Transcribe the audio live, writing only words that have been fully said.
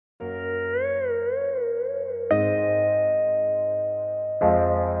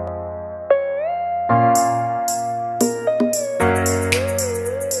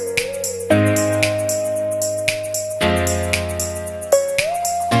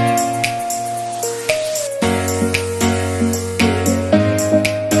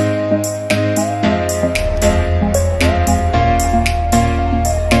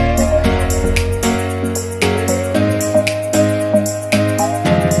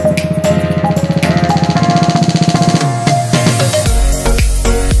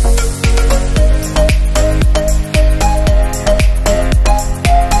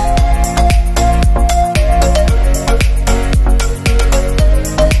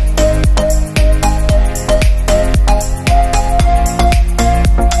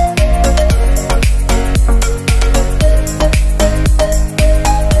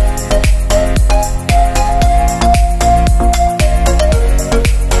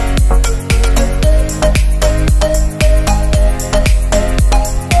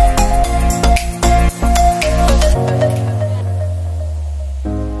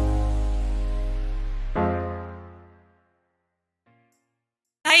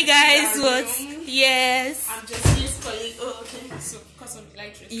Hi guys, what? Yes. I'm just used calling. Oh, okay. So because of the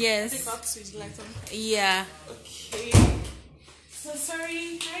light rays. Yes. I think I have to switch the light on. Yeah. Okay. So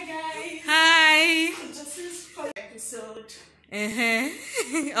sorry. Hi guys. Hi. I'm just used calling episode.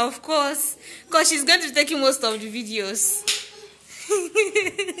 Of course, because she's going to be taking most of the videos.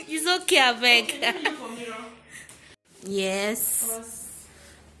 It's okay, I beg. Okay, let me look for mirror. Yes.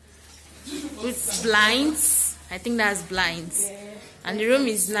 With blinds. I think that's blinds. Yeah. And the room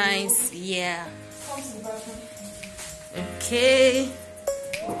is nice. Yeah. Come to the bathroom. Okay.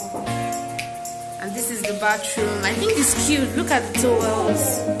 And this is the bathroom. I think it's cute. Look at the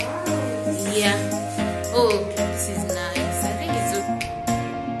towels. Yeah. Oh, this is nice. I think it's okay.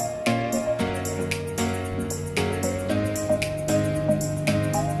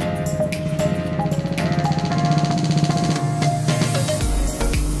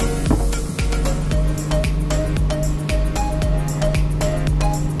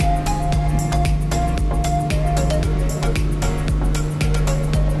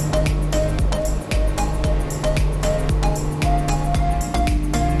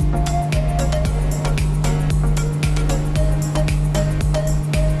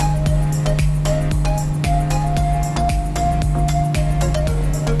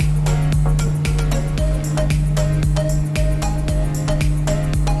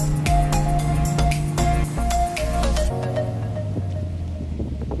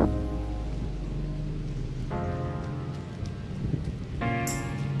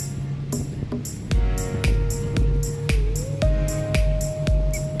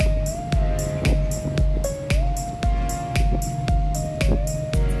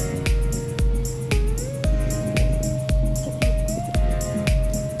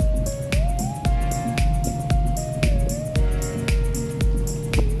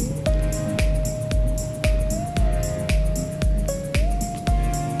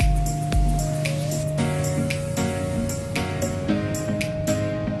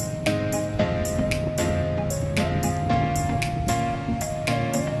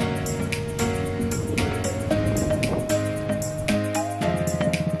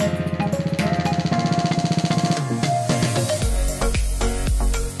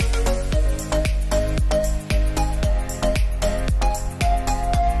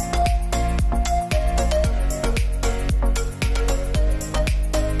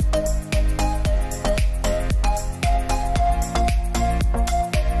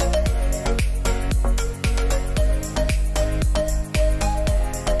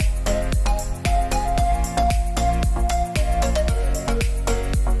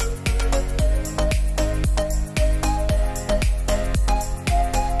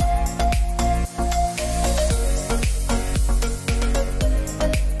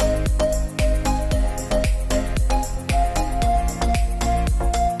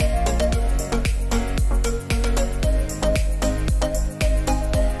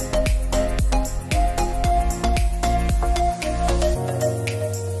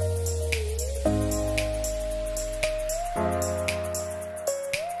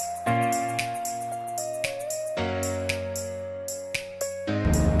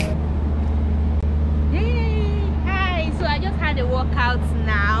 Workout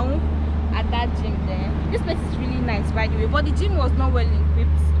now at that gym there. This place is really nice, by the way, but the gym was not well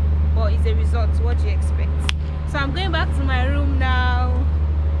equipped, but it's a resort. What do you expect? So I'm going back to my room now,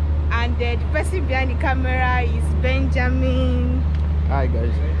 and the person behind the camera is Benjamin. Hi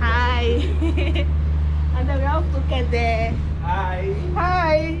guys. Hi. And then we have Toke there. Hi.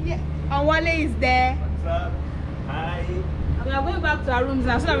 Hi. And Wale is there. What's up? Hi. And we are going back to our rooms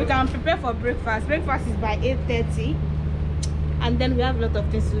now so that we can prepare for breakfast. Breakfast is by 8:30. And then we have a lot of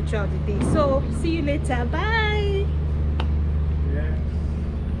things to do throughout the day. So see you later. Bye.